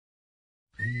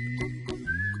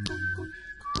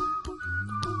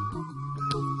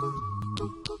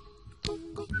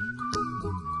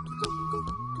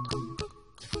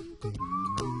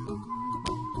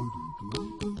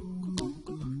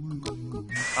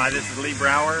Hi, this is Lee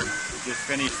Brower. Just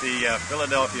finished the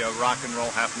Philadelphia Rock and Roll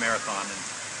Half Marathon. And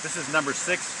this is number 6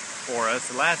 for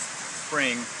us. Last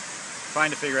spring,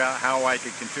 trying to figure out how I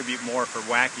could contribute more for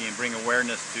WACKY and bring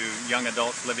awareness to young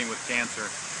adults living with cancer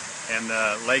and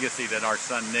the legacy that our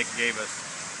son Nick gave us.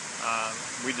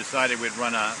 We decided we'd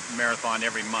run a marathon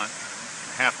every month,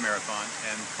 a half marathon,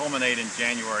 and culminate in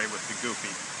January with the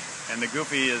Goofy. And the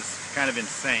Goofy is kind of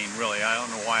insane, really. I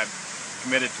don't know why I've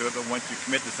committed to it, but once you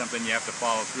commit to something, you have to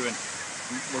follow through. And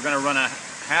we're going to run a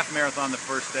half marathon the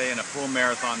first day and a full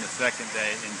marathon the second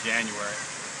day in January.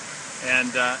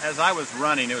 And as I was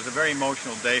running, it was a very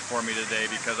emotional day for me today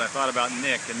because I thought about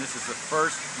Nick, and this is the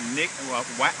first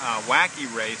WACKY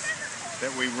race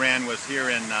that we ran was here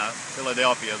in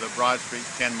Philadelphia, the Broad Street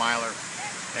 10-miler.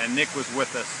 And Nick was with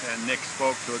us, and Nick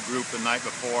spoke to a group the night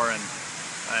before, and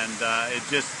it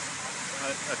just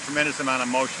a tremendous amount of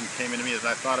emotion came into me as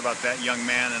I thought about that young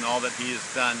man and all that he has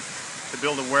done to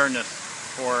build awareness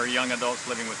for young adults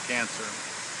living with cancer.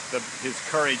 His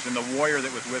courage and the warrior that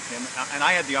was with him. And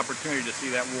I had the opportunity to see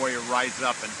that warrior rise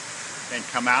up and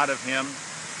come out of him.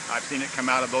 I've seen it come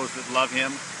out of those that love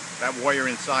him. That warrior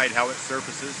inside, how it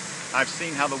surfaces. I've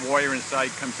seen how the warrior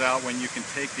inside comes out when you can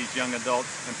take these young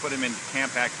adults and put them into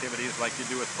camp activities like you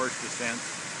do with First Descent,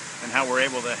 and how we're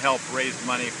able to help raise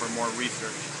money for more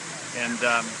research. And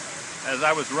as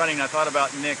I was running, I thought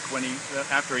about Nick when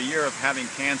after a year of having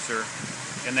cancer,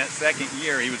 in that second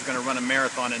year, he was going to run a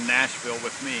marathon in Nashville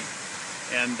with me.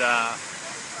 And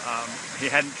he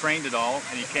hadn't trained at all,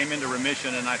 and he came into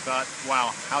remission, and I thought,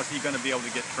 wow, how's he going to be able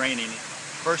to get training?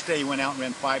 First day he went out and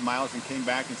ran 5 miles and came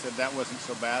back and said that wasn't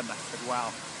so bad, and I said,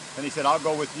 wow. Then he said, I'll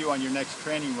go with you on your next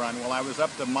training run. Well, I was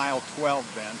up to mile 12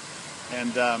 then,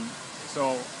 and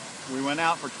so we went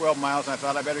out for 12 miles, and I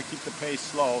thought I better keep the pace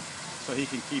slow so he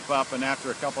can keep up. And after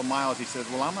a couple miles, he said,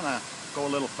 well, I'm going to go a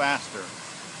little faster.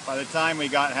 By the time we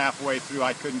got halfway through,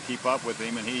 I couldn't keep up with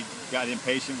him, and he got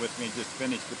impatient with me and just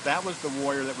finished. But that was the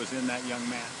warrior that was in that young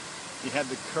man. He had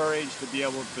the courage to be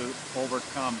able to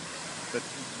overcome the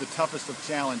toughest of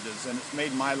challenges, and it's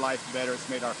made my life better. It's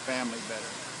made our family better.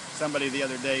 Somebody the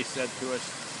other day said to us,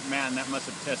 man, that must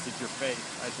have tested your faith.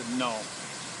 I said, no,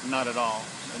 not at all.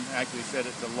 And actually said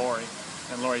it to Lori.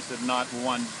 And Lori said, not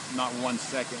one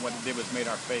second. What it did was made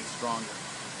our faith stronger.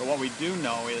 But what we do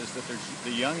know is that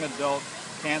the young adult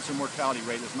cancer mortality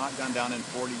rate has not gone down in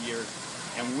 40 years.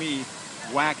 And we,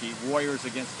 WACKY, Warriors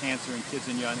Against Cancer in Kids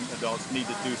and Young Adults, need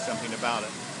to do something about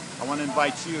it. I want to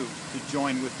invite you to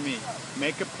join with me.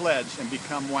 Make a pledge and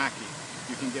become WACKY.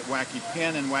 You can get WACKY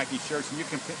pin and WACKY shirts, and you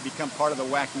can become part of the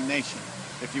WACKY Nation,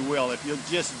 if you will. If you'll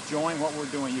just join what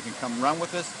we're doing, you can come run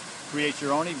with us, create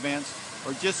your own events,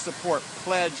 or just support.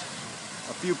 Pledge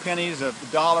a few pennies,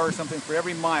 $1 or something for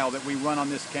every mile that we run on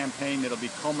this campaign that'll be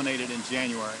culminated in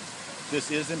January. This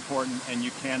is important, and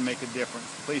you can make a difference.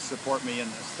 Please support me in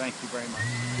this. Thank you very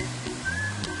much.